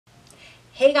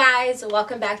Hey guys,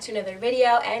 welcome back to another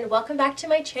video and welcome back to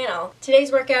my channel.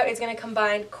 Today's workout is going to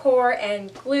combine core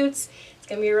and glutes. It's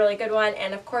going to be a really good one,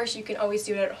 and of course you can always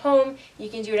do it at home.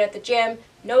 You can do it at the gym.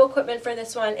 No equipment for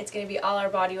this one. It's going to be all our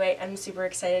body weight. I'm super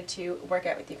excited to work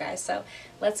out with you guys. So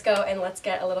let's go and let's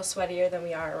get a little sweatier than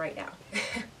we are right now.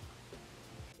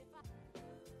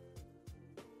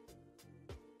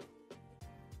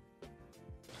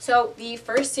 So the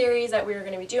first series that we're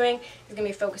going to be doing is going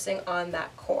to be focusing on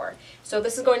that core. So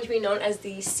this is going to be known as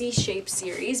the C-shape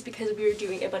series because we're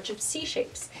doing a bunch of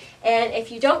C-shapes. And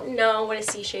if you don't know what a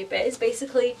C-shape is,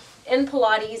 basically in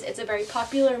Pilates it's a very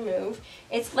popular move.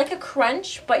 It's like a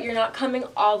crunch, but you're not coming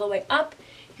all the way up.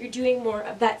 You're doing more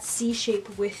of that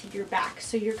C-shape with your back.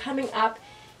 So you're coming up,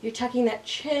 you're tucking that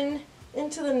chin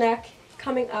into the neck,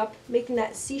 coming up, making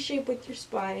that C-shape with your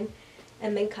spine,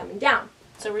 and then coming down.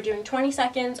 So we're doing 20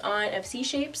 seconds on of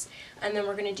C-shapes, and then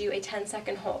we're going to do a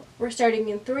 10-second hold. We're starting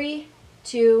in 3,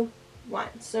 2, 1.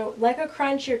 So like a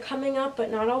crunch, you're coming up but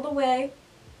not all the way,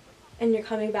 and you're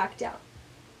coming back down.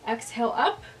 Exhale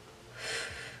up,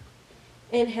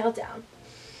 inhale down.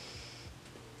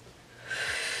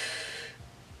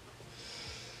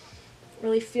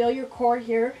 Really feel your core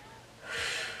here.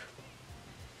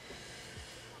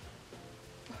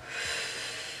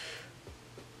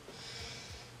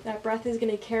 That breath is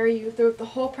going to carry you throughout the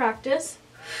whole practice,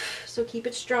 so keep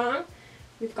it strong.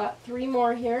 We've got 3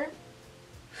 more here.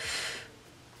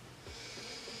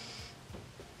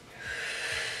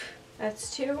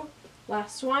 That's 2.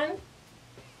 Last one.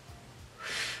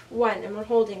 1, and we're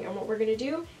holding. And what we're going to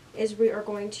do is we are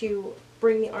going to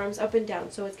bring the arms up and down.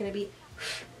 So it's going to be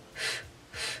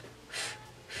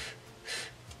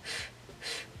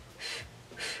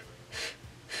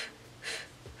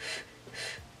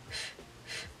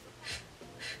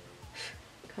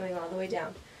coming all the way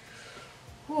down.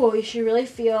 Ooh, you should really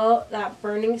feel that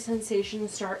burning sensation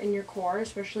start in your core,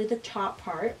 especially the top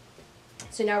part.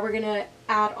 So now we're going to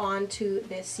add on to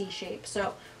this C shape.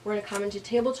 So we're going to come into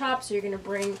tabletop, so you're going to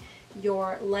bring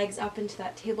your legs up into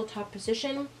that tabletop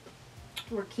position.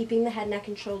 We're keeping the head, neck,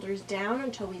 and shoulders down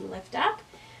until we lift up.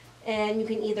 And you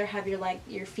can either have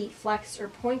your feet flexed or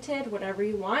pointed, whatever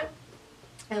you want.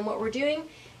 And what we're doing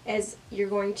is you're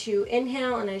going to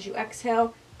inhale, and as you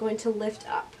exhale, going to lift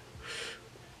up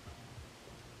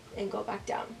and go back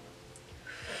down.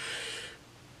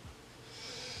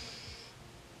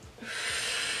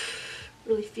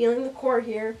 Really feeling the core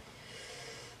here.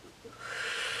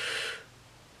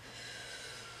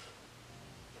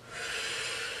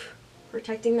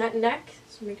 Protecting that neck,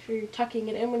 so make sure you're tucking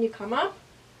it in when you come up.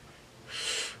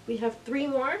 We have 3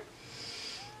 more.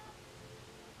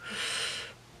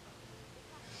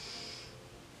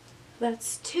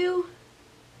 That's 2.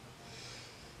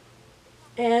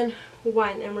 And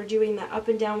 1, and we're doing that up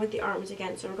and down with the arms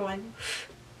again. So we're going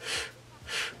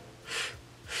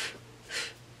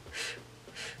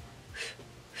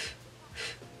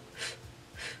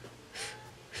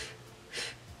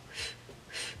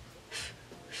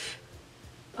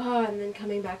and then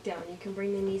coming back down. You can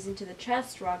bring the knees into the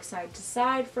chest, rock side to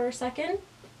side for a second,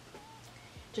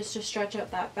 just to stretch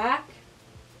out that back.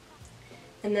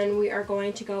 And then we are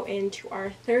going to go into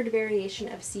our 3rd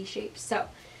variation of C-shape. So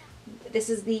this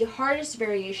is the hardest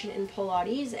variation in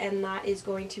Pilates, and that is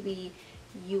going to be,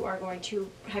 you are going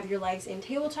to have your legs in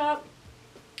tabletop,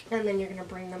 and then you're going to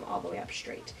bring them all the way up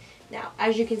straight. Now,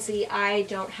 as you can see, I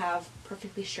don't have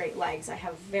perfectly straight legs. I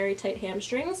have very tight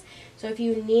hamstrings, so if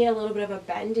you need a little bit of a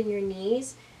bend in your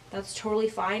knees, that's totally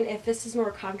fine. If this is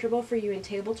more comfortable for you in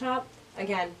tabletop,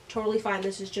 again, totally fine.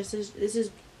 This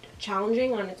is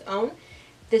challenging on its own.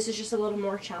 This is just a little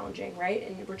more challenging, right?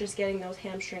 And we're just getting those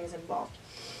hamstrings involved.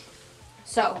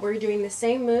 So we're doing the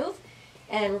same move,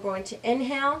 and we're going to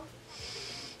inhale,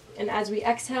 and as we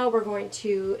exhale, we're going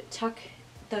to tuck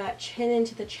the chin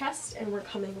into the chest, and we're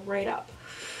coming right up.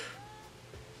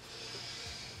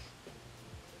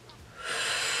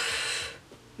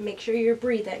 Make sure you're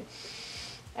breathing.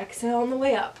 Exhale on the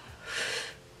way up.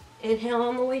 Inhale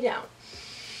on the way down.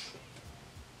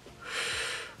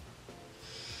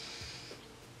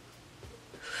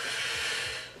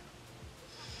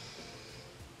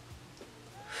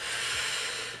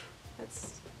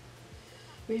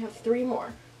 We have 3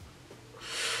 more.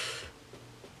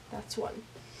 That's 1.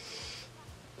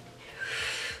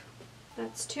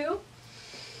 That's 2.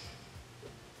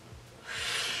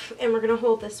 And we're going to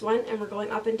hold this one, and we're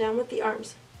going up and down with the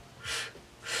arms.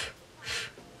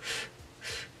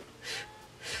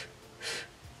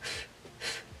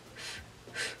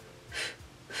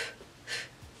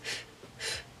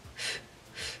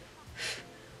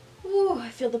 Ooh, I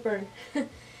feel the burn.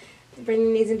 Bring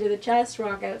the knees into the chest,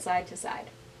 rock out side to side.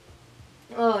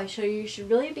 Oh, so you should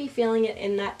really be feeling it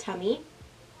in that tummy.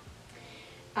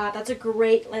 That's a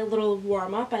great little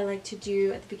warm-up I like to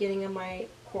do at the beginning of my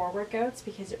core workouts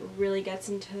because it really gets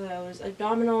into those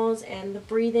abdominals, and the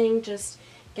breathing just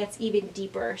gets even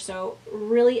deeper. So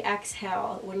really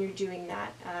exhale when you're doing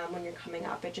that, when you're coming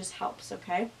up. It just helps,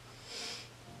 okay?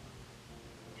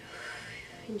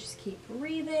 And just keep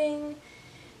breathing.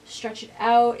 Stretch it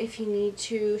out. If you need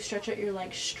to stretch out your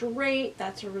legs straight,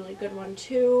 that's a really good one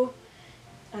too.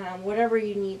 Whatever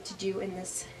you need to do in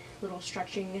this little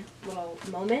stretching little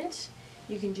moment.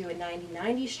 You can do a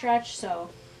 90-90 stretch, so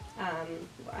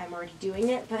I'm already doing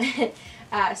it,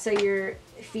 but so your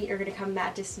feet are going to come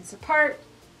that distance apart,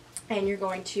 and you're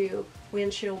going to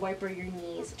windshield wiper your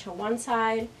knees to one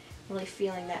side, really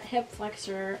feeling that hip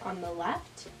flexor on the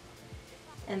left,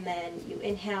 and then you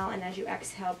inhale, and as you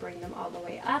exhale, bring them all the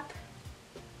way up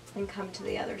and come to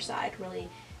the other side, really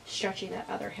stretching that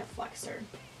other hip flexor.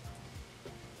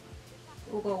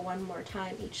 We'll go one more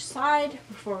time each side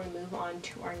before we move on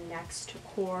to our next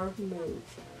core move.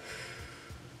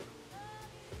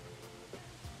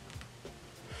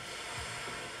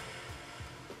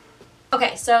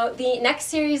 Okay, so the next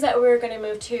series that we're going to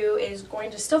move to is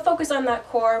going to still focus on that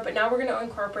core, but now we're going to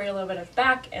incorporate a little bit of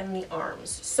back and the arms.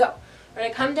 So we're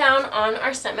going to come down on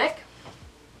our stomach,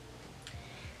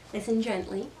 nice and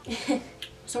gently.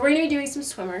 So we're going to be doing some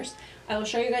swimmers. I will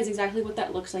show you guys exactly what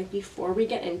that looks like before we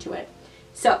get into it.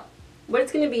 So what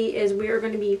it's going to be is we are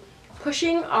going to be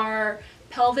pushing our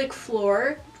pelvic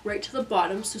floor right to the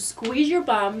bottom. So squeeze your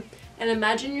bum and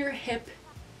imagine your hip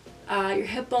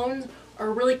bones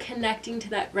are really connecting to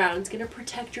that ground. It's going to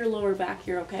protect your lower back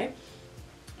here, okay?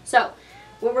 So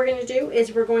what we're going to do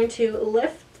is we're going to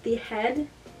lift the head,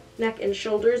 neck, and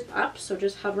shoulders up, so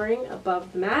just hovering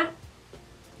above the mat.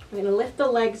 We're going to lift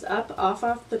the legs up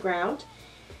off the ground.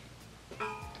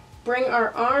 Bring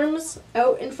our arms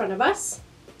out in front of us,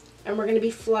 and we're going to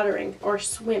be fluttering or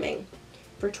swimming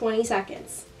for 20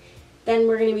 seconds. Then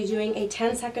we're going to be doing a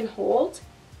 10-second hold,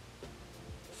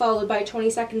 followed by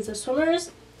 20 seconds of swimmers,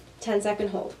 10-second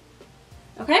hold.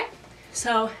 Okay?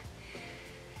 So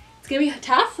it's going to be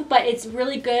tough, but it's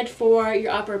really good for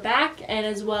your upper back and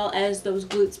as well as those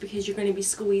glutes because you're going to be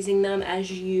squeezing them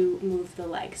as you move the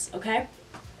legs. Okay?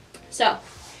 So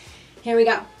here we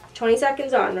go. 20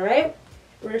 seconds on, all right?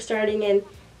 We're starting in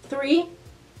 3,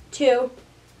 2,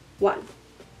 1.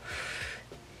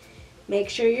 Make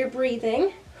sure you're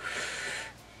breathing.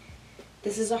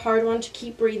 This is a hard one to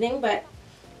keep breathing, but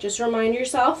just remind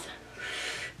yourself.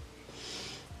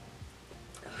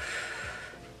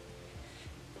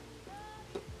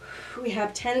 We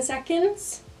have 10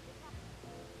 seconds.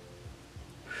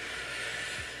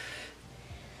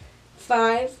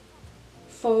 5,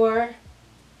 4,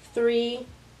 3,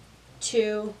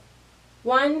 2,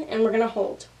 1, and we're going to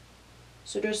hold.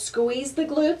 So just squeeze the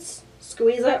glutes,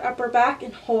 squeeze that upper back,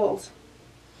 and hold.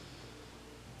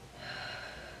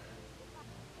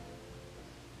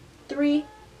 3,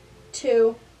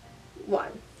 2, 1.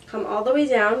 Come all the way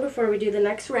down before we do the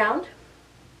next round.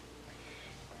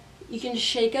 You can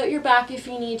shake out your back if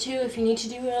you need to. If you need to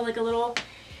do like a little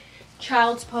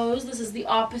child's pose, this is the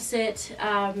opposite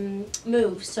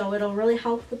move, so it'll really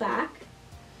help the back.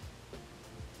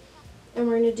 And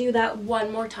we're going to do that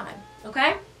one more time,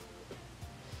 okay?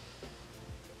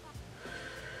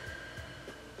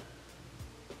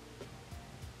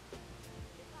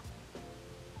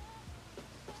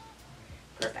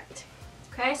 Perfect.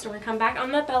 Okay, so we're going to come back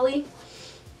on that belly.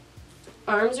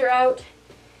 Arms are out.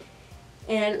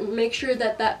 And make sure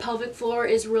that that pelvic floor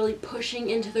is really pushing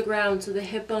into the ground, so the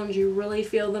hip bones, you really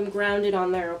feel them grounded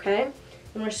on there, okay?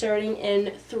 And we're starting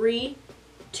in 3,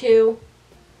 2,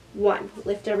 1.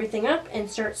 Lift everything up and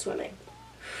start swimming.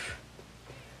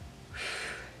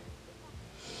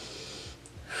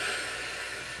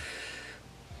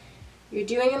 You're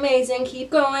doing amazing.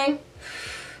 Keep going.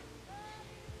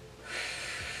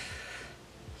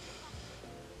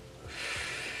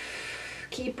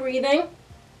 Keep breathing.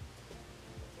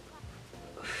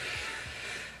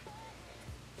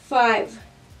 5,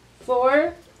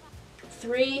 4,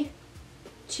 3,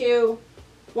 2,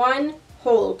 1.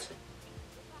 Hold.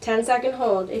 10-second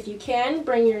hold. If you can,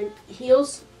 bring your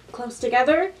heels close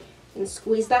together and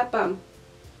squeeze that bum.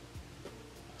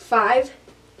 5,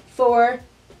 4,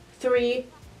 3,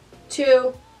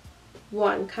 2,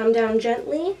 1. Come down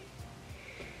gently.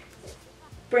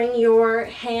 Bring your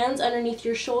hands underneath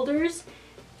your shoulders.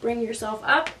 Bring yourself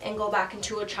up and go back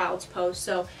into a child's pose.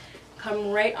 So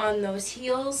come right on those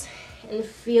heels and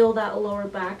feel that lower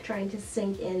back trying to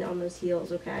sink in on those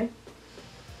heels, okay?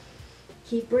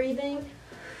 Keep breathing.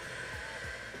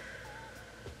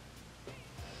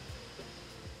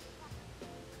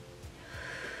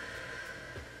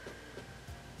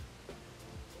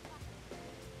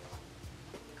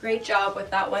 Great job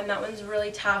with that one. That one's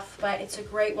really tough, but it's a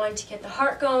great one to get the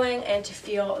heart going and to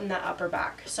feel in that upper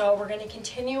back. So we're going to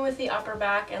continue with the upper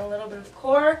back and a little bit of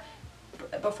core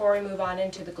before we move on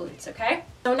into the glutes, okay?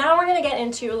 So now we're going to get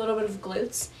into a little bit of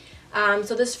glutes.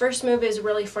 So this first move is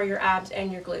really for your abs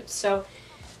and your glutes. So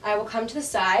I will come to the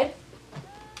side,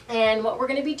 and what we're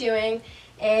going to be doing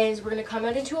is we're going to come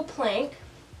out into a plank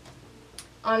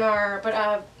on our,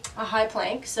 a high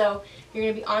plank. So you're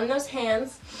going to be on those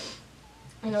hands.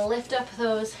 I'm going to lift up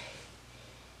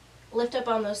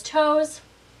on those toes,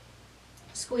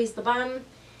 squeeze the bum,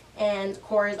 and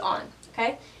core is on,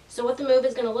 okay? So what the move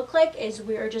is going to look like is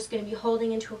we are just going to be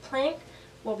holding into a plank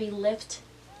while we lift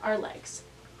our legs.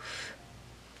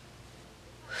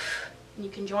 And you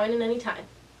can join in any time.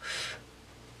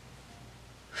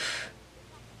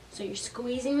 So you're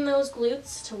squeezing those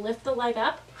glutes to lift the leg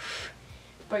up,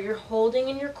 but you're holding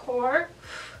in your core.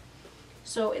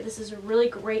 So this is a really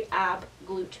great ab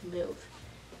glute move.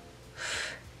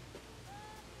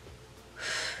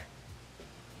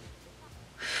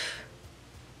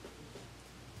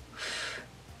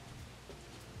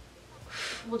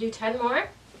 We'll do 10 more.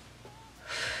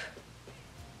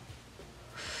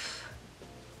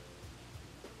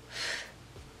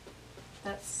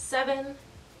 That's 7.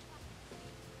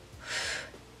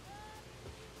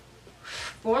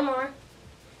 4 more.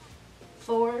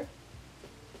 4,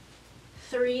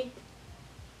 3,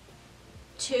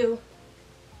 2,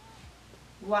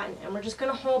 1. And we're just going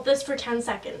to hold this for 10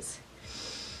 seconds.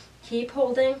 Keep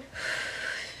holding.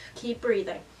 Keep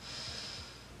breathing.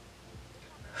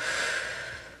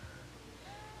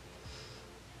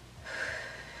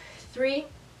 3,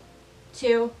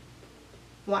 2,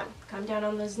 1. Come down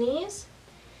on those knees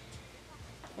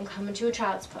and come into a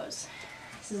child's pose.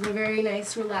 This is a very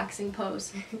nice, relaxing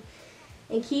pose.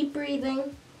 And keep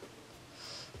breathing.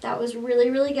 That was really,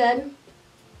 really good. And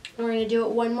we're going to do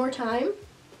it one more time.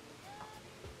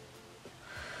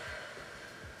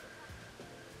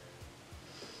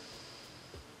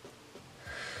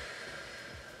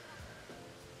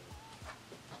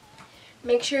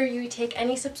 Make sure you take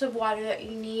any sips of water that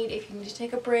you need. If you need to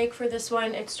take a break for this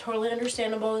one, it's totally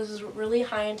understandable. This is a really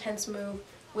high intense move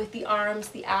with the arms,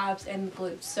 the abs, and the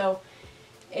glutes. So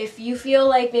if you feel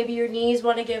like maybe your knees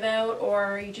want to give out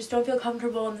or you just don't feel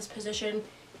comfortable in this position,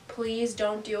 please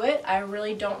don't do it. I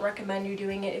really don't recommend you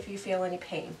doing it if you feel any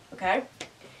pain, okay?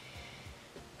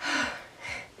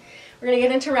 We're going to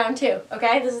get into round 2,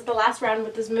 okay? This is the last round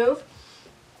with this move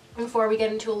before we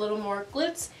get into a little more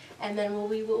glutes, and then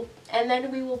we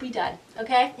will be done,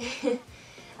 okay?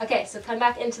 Okay, so come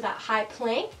back into that high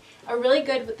plank. A really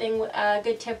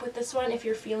good tip with this one, if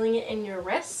you're feeling it in your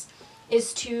wrists,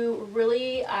 is to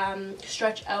really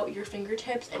stretch out your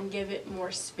fingertips and give it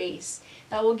more space.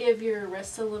 That will give your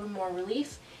wrists a little more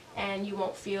relief, and you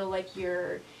won't feel like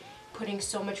you're putting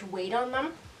so much weight on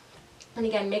them. And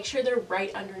again, make sure they're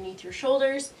right underneath your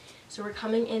shoulders. So we're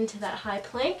coming into that high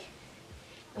plank,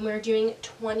 and we're doing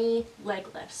 20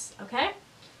 leg lifts, okay?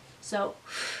 So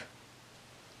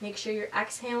make sure you're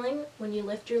exhaling when you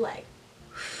lift your leg.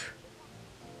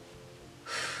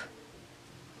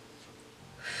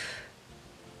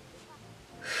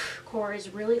 Core is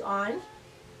really on.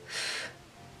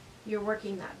 You're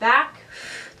working that back,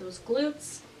 those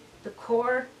glutes, the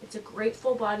core. It's a great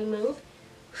full body move.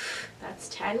 That's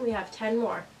 10. We have 10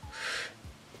 more.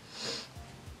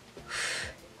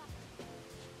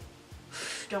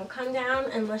 Don't come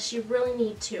down unless you really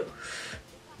need to.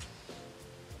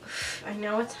 I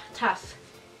know it's tough.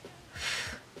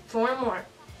 4 more.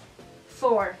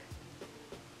 4,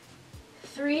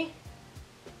 3,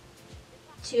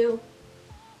 2,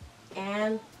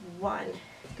 and 1.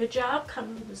 Good job.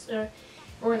 We're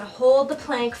going to hold the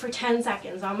plank for 10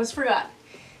 seconds. Almost forgot.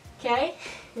 Okay?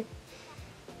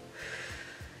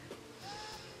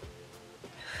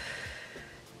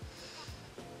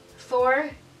 Four,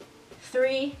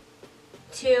 3,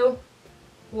 2,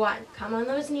 1. Come on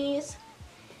those knees.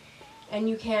 And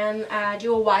you can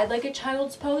do a wide-legged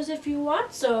child's pose if you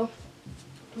want. So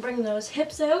bring those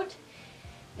hips out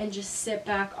and just sit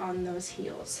back on those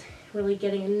heels. Really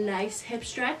getting a nice hip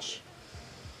stretch.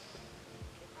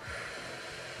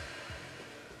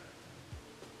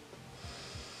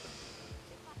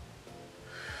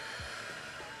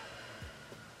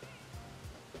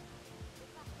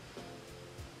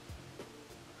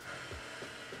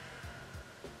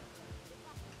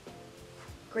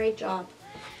 Great job.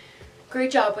 Great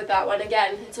job with that one.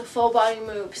 Again, it's a full body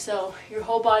move, so your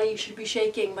whole body should be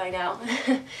shaking by now.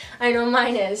 I know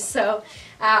mine is. So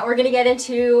we're going to get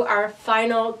into our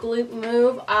final glute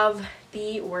move of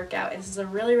the workout. This is a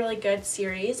really, really good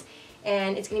series,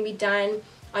 and it's going to be done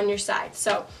on your side.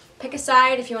 So pick a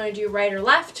side if you want to do right or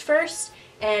left first,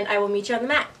 and I will meet you on the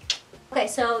mat. Okay,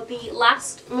 so the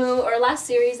last move or last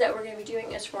series that we're going to be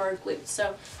doing is for our glutes.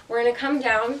 So we're going to come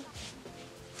down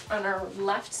on our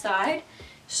left side.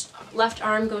 Left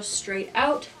arm goes straight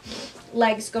out.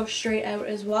 Legs go straight out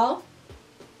as well.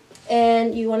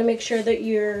 And you want to make sure that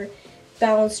you're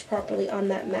balanced properly on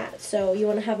that mat. So you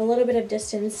want to have a little bit of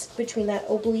distance between that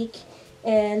oblique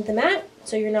and the mat,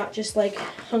 so you're not just like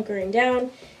hunkering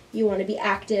down. You want to be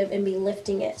active and be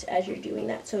lifting it as you're doing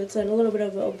that. So it's a little bit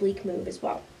of an oblique move as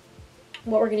well.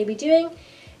 What we're going to be doing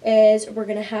is we're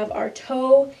going to have our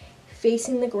toe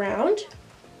facing the ground.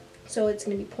 So it's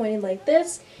going to be pointed like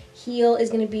this. Heel is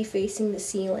going to be facing the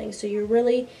ceiling. So you're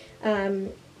really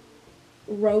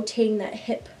rotating that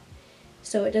hip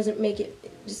so it doesn't make it,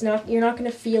 you're not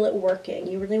going to feel it working.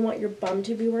 You really want your bum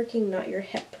to be working, not your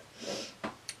hip.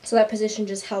 So that position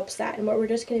just helps that. And what we're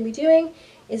just going to be doing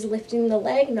is lifting the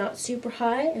leg, not super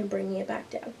high, and bringing it back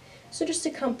down. So just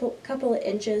a couple of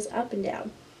inches up and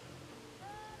down.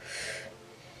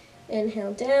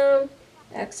 Inhale down,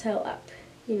 exhale up.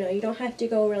 You know, you don't have to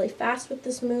go really fast with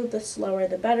this move. The slower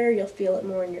the better. You'll feel it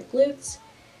more in your glutes.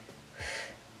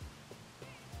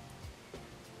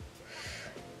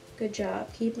 Good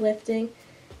job. Keep lifting.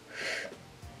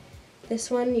 This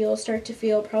one you'll start to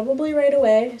feel probably right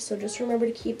away, so just remember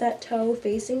to keep that toe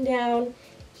facing down.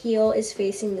 Heel is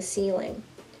facing the ceiling.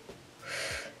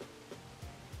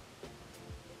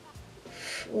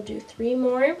 We'll do 3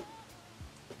 more.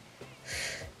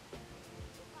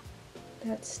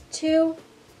 That's 2.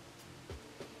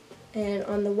 And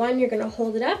on the 1, you're going to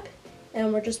hold it up,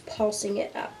 and we're just pulsing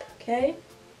it up, okay?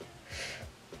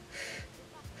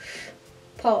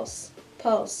 Pulse,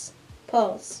 pulse,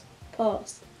 pulse,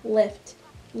 pulse. Lift,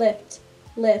 lift,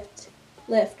 lift,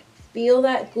 lift. Feel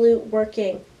that glute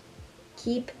working.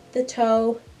 Keep the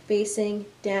toe facing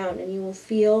down, and you will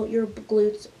feel your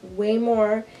glutes way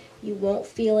more. You won't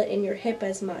feel it in your hip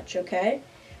as much, okay?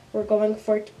 We're going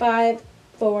for 5,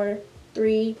 4,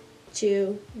 3,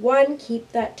 2, 1.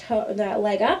 Keep that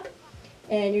leg up,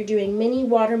 and you're doing mini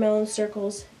watermelon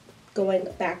circles going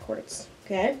backwards,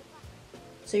 okay?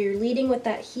 So you're leading with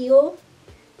that heel,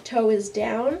 toe is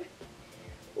down.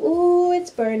 Ooh,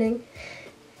 it's burning.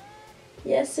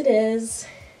 Yes, it is.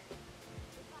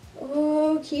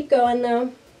 Oh, keep going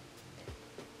though.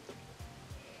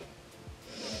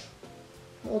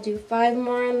 We'll do 5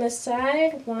 more on this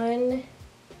side. 1,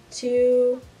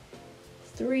 2,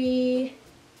 3,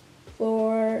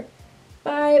 4,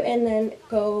 5, and then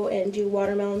go and do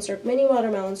mini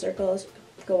watermelon circles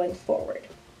going forward.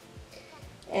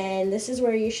 And this is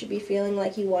where you should be feeling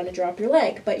like you want to drop your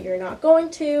leg, but you're not going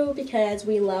to because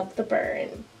we love the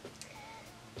burn.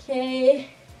 Okay,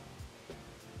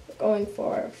 we're going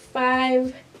for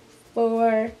 5,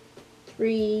 4,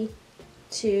 3,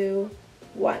 2,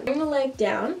 1. Bring the leg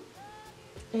down,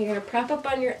 and you're going to prep up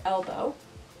on your elbow,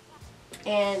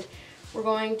 and we're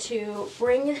going to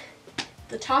bring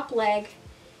the top leg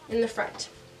in the front.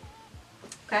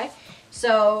 Okay,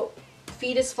 so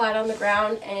feet is flat on the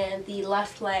ground, and the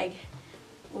left leg,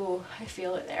 ooh, I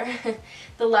feel it there.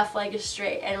 The left leg is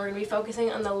straight, and we're going to be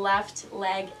focusing on the left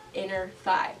leg inner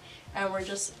thigh. And we're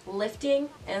just lifting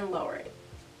and lowering.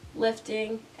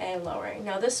 Lifting and lowering.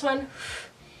 Now this one,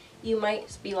 you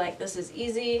might be like, this is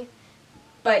easy,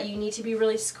 but you need to be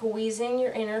really squeezing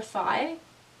your inner thigh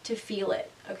to feel it,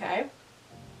 okay?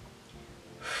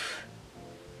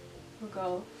 We'll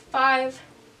go 5,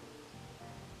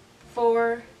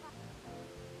 4,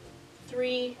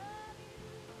 3,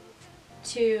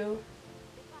 2,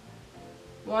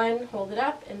 1. Hold it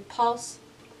up and pulse.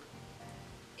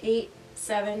 8,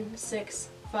 7, 6,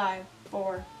 5,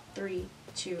 4, 3,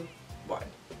 2, 1.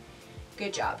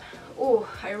 Good job. Ooh,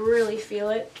 I really feel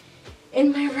it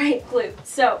in my right glute.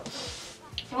 So,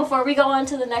 before we go on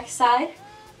to the next side,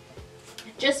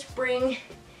 just bring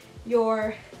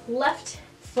your left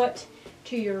foot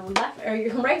to your left, or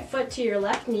your right foot to your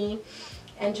left knee,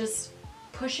 and just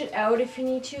push it out if you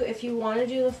need to. If you want to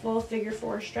do the full figure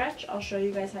 4 stretch, I'll show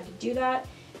you guys how to do that.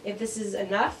 If this is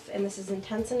enough and this is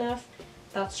intense enough,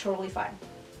 that's totally fine.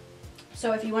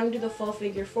 So if you want to do the full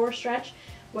figure 4 stretch,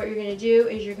 what you're going to do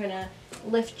is you're going to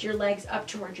lift your legs up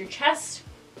towards your chest.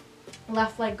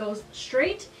 Left leg goes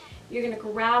straight. You're going to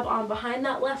grab on behind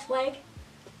that left leg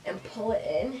and pull it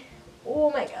in. Oh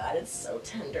my God, it's so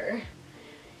tender.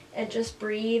 And just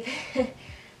breathe.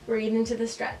 Breathe into the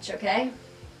stretch, okay?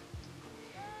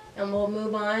 And we'll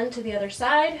move on to the other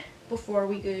side before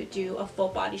we go do a full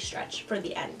body stretch for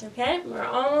the end, okay? We're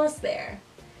almost there.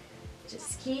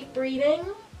 Just keep breathing.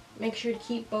 Make sure to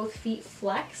keep both feet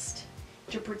flexed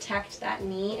to protect that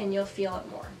knee, and you'll feel it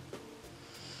more.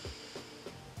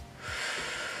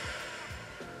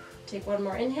 Take one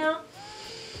more inhale.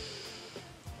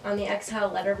 On the exhale,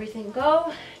 let everything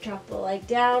go. Drop the leg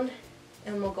down,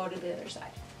 and we'll go to the other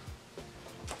side.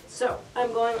 So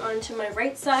I'm going on to my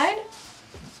right side.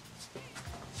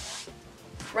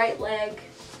 Right leg,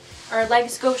 our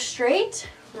legs go straight,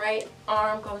 right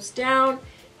arm goes down,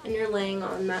 and you're laying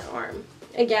on that arm.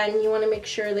 Again, you want to make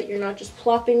sure that you're not just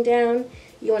plopping down.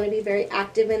 You want to be very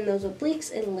active in those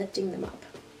obliques and lifting them up.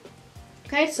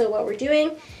 Okay, so what we're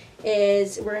doing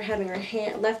is we're having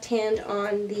our left hand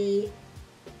on the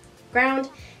ground,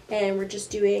 and we're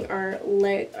just doing our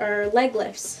leg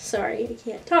lifts. Sorry, I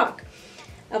can't talk.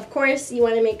 Of course, you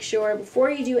want to make sure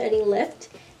before you do any lift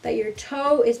that your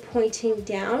toe is pointing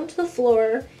down to the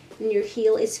floor and your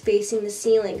heel is facing the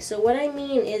ceiling. So what I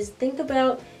mean is think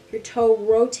about your toe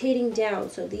rotating down.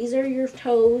 So these are your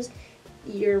toes.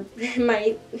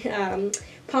 My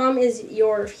palm is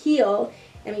your heel,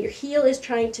 and your heel is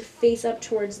trying to face up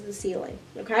towards the ceiling.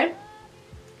 Okay?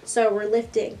 So we're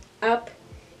lifting up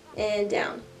and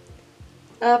down,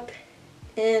 up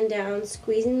and down,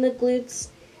 squeezing the glutes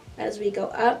as we go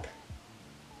up,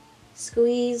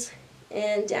 squeeze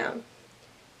and down,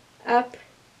 up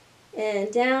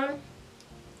and down,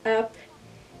 up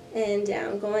and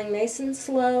down, going nice and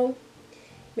slow,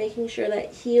 making sure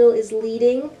that heel is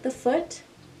leading the foot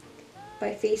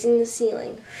by facing the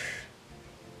ceiling.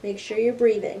 Make sure you're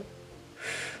breathing.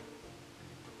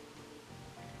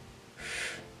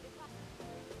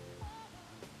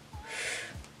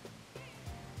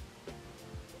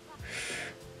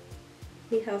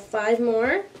 We have 5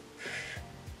 more.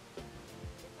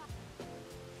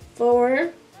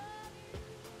 4,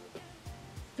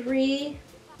 3,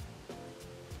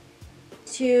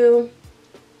 2,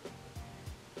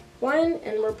 1,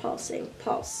 and we're pulsing.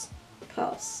 Pulse,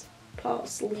 pulse,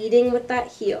 pulse. Leading with that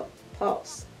heel.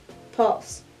 Pulse,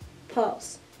 pulse,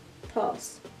 pulse,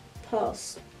 pulse,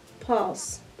 pulse,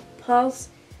 pulse, pulse,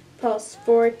 pulse.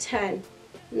 4, 10,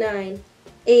 9,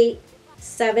 8,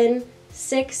 7,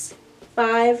 6,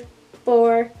 5,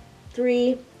 4,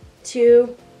 3,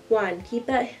 2, 1. Keep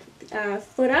that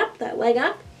foot up, that leg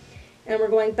up, and we're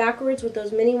going backwards with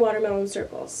those mini watermelon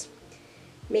circles.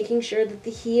 Making sure that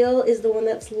the heel is the one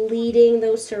that's leading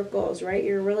those circles, right?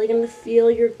 You're really going to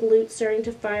feel your glutes starting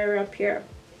to fire up here.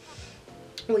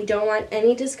 We don't want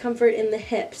any discomfort in the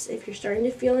hips. If you're starting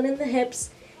to feel it in the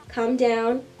hips, come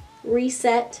down,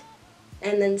 reset,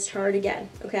 and then start again,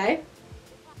 okay?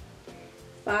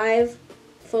 5,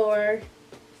 4,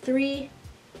 3,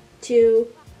 2,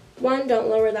 1. Don't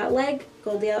lower that leg.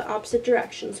 Go the opposite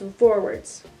direction, so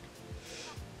forwards.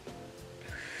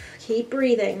 Keep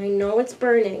breathing. I know it's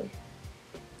burning.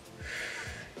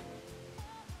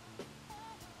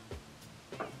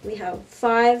 We have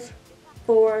 5,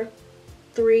 4,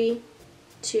 3,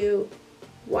 2,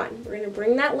 1. We're going to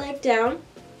bring that leg down.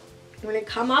 We're going to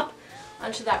come up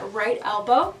onto that right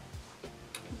elbow.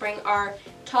 Bring our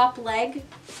top leg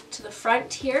to the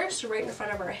front here, so right in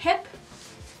front of our hip.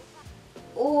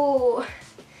 Oh,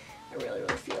 I really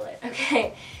feel it.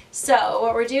 Okay, so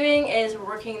what we're doing is we're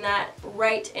working that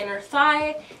right inner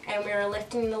thigh, and we're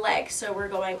lifting the leg. So we're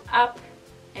going up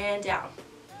and down,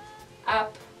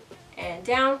 up and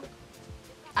down,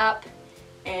 up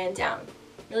and down.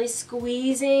 Really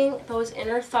squeezing those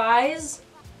inner thighs,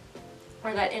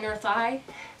 or that inner thigh.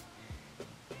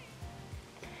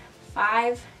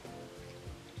 5,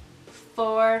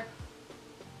 4,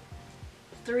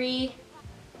 3,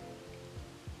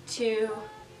 2,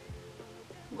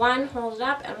 1. Hold it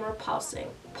up, and we're pulsing.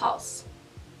 Pulse.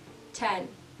 10,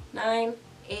 9,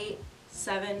 8,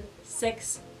 7,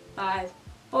 6, 5,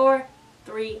 4,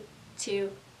 3,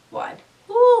 2, 1.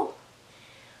 Woo!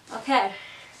 Okay,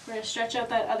 we're going to stretch out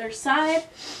that other side.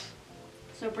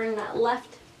 So bring that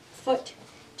left foot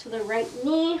to the right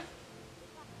knee.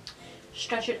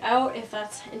 Stretch it out. If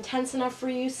that's intense enough for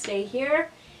you, stay here.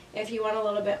 If you want a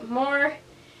little bit more,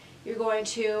 you're going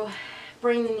to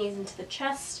bring the knees into the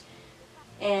chest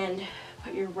and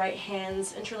put your right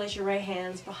hands, interlace your right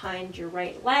hands behind your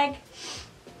right leg.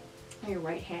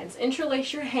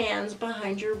 Interlace your hands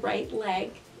behind your right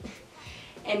leg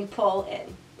and pull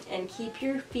in. And keep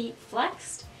your feet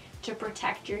flexed to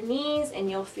protect your knees, and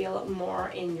you'll feel it more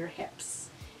in your hips.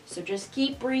 So just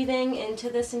keep breathing into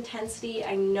this intensity.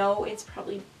 I know it's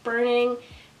probably burning,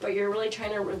 but you're really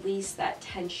trying to release that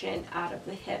tension out of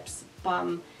the hips,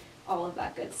 bum, all of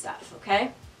that good stuff,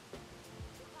 okay?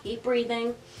 Keep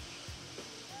breathing.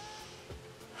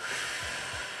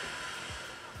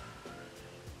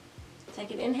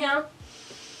 Take an inhale.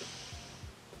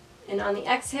 And on the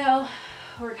exhale,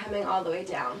 we're coming all the way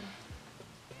down.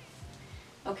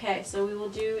 Okay, so we will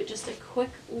do just a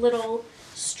quick little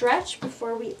stretch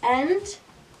before we end.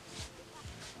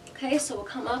 Okay, so we'll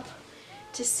come up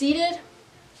to seated.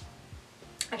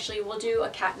 Actually, we'll do a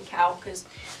cat and cow because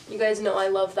you guys know I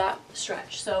love that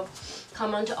stretch. So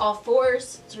come onto all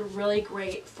fours. It's a really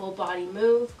great full body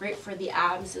move, great for the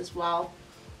abs as well.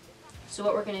 So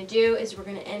what we're going to do is we're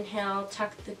going to inhale,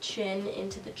 tuck the chin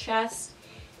into the chest,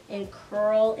 and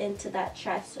curl into that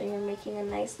chest. So you're making a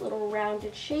nice little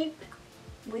rounded shape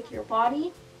with your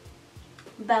body,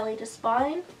 belly to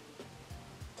spine.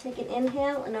 Take an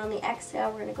inhale, and on the exhale,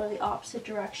 we're going to go the opposite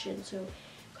direction. So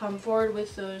come forward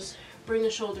with those, bring the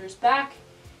shoulders back,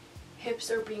 hips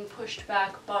are being pushed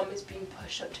back, bum is being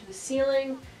pushed up to the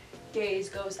ceiling, gaze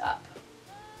goes up.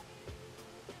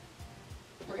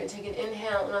 We're going to take an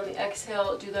inhale, and on the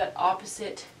exhale, do that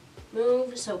opposite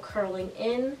move, so curling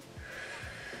in.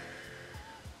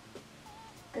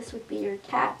 This would be your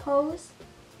cat pose.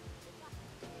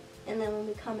 And then when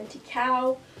we come into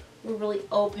cow, we're really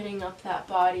opening up that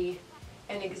body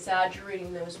and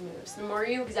exaggerating those moves. The more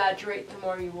you exaggerate, the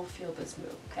more you will feel this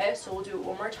move. Okay, so we'll do it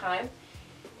one more time.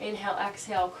 Inhale,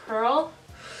 exhale, curl.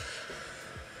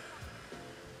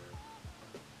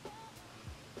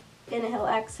 Inhale,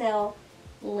 exhale,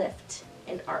 lift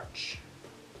and arch.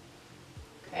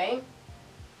 Okay.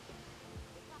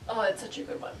 Oh, that's such a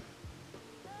good one.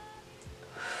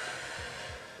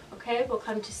 Okay, we'll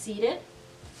come to seated.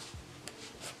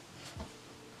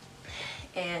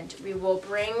 And we will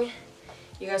bring,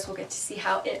 you guys will get to see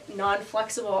how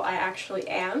non-flexible I actually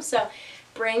am. So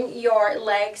bring your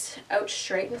legs out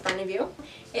straight in front of you.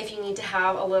 If you need to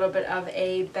have a little bit of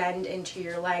a bend into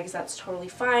your legs, that's totally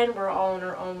fine. We're all on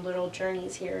our own little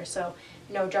journeys here, so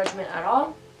no judgment at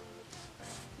all.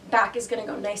 Back is gonna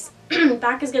go nice,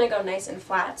 back is gonna go nice and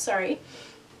flat, sorry.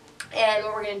 And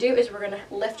what we're gonna do is we're gonna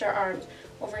lift our arms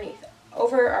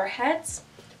over our heads.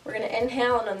 We're gonna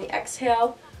inhale, and on the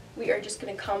exhale, we are just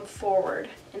going to come forward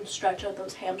and stretch out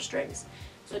those hamstrings.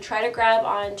 So try to grab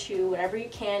onto whatever you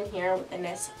can here with a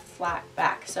nice flat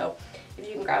back. So if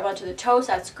you can grab onto the toes,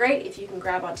 that's great. If you can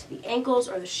grab onto the ankles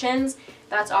or the shins,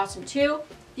 that's awesome too.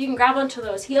 If you can grab onto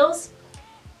those heels,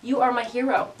 you are my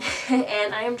hero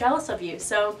and I am jealous of you.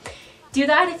 So do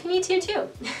that if you need to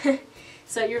too.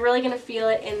 So you're really going to feel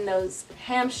it in those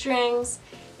hamstrings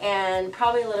and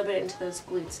probably a little bit into those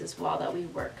glutes as well that we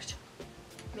worked.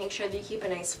 Make sure that you keep a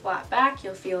nice flat back.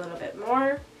 You'll feel a little bit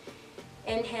more.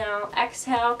 Inhale,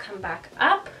 exhale, come back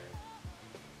up.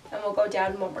 And we'll go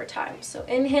down one more time. So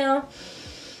inhale,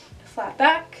 flat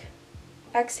back.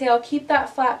 Exhale, keep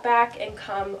that flat back and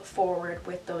come forward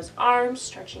with those arms,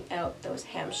 stretching out those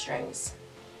hamstrings.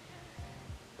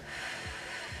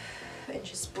 And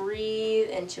just breathe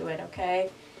into it, okay?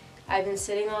 I've been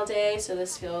sitting all day, so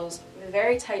this feels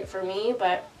very tight for me,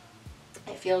 but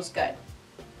it feels good.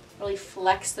 Really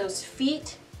flex those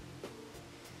feet.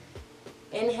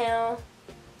 Inhale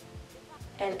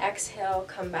and exhale,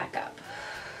 come back up.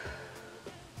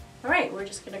 All right, we're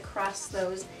just gonna cross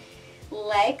those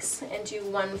legs and do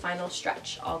one final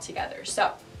stretch all together.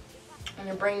 So I'm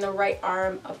gonna bring the right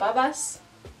arm above us,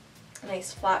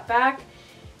 nice flat back.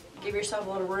 Give yourself a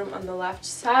little room on the left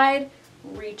side,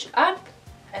 reach up,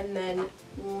 and then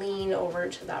lean over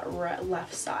to that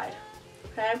left side,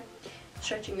 okay?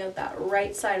 Stretching out that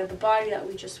right side of the body that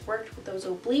we just worked with those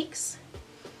obliques.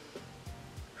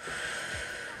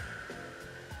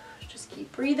 Just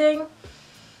keep breathing.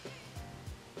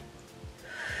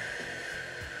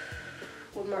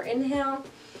 One more inhale.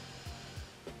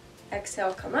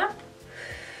 Exhale, come up.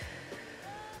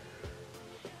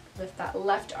 Lift that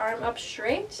left arm up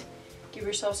straight. Give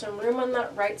yourself some room on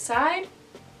that right side.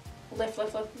 Lift,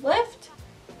 lift, lift, lift.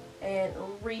 And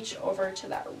reach over to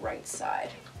that right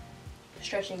side.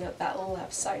 Stretching out that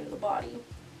left side of the body.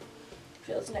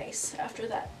 Feels nice after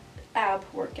that ab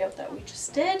workout that we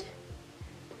just did.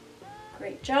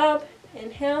 Great job.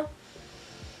 Inhale.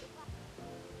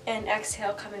 And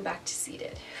exhale, coming back to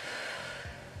seated.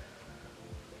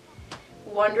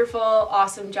 Wonderful,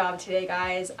 awesome job today,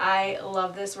 guys. I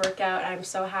love this workout. I'm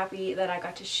so happy that I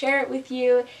got to share it with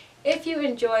you. If you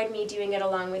enjoyed me doing it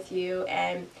along with you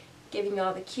and giving you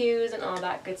all the cues and all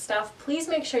that good stuff, please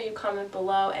make sure you comment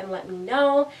below and let me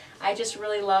know. I just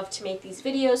really love to make these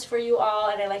videos for you all,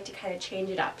 and I like to kind of change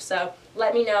it up. So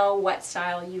let me know what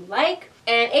style you like.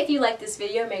 And if you like this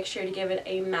video, make sure to give it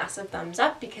a massive thumbs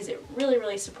up because it really,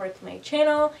 really supports my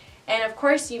channel. And of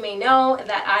course, you may know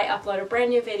that I upload a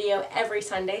brand new video every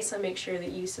Sunday, so make sure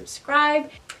that you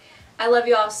subscribe. I love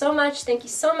you all so much. Thank you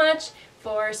so much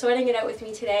for sweating it out with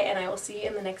me today, and I will see you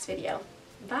in the next video.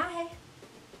 Bye!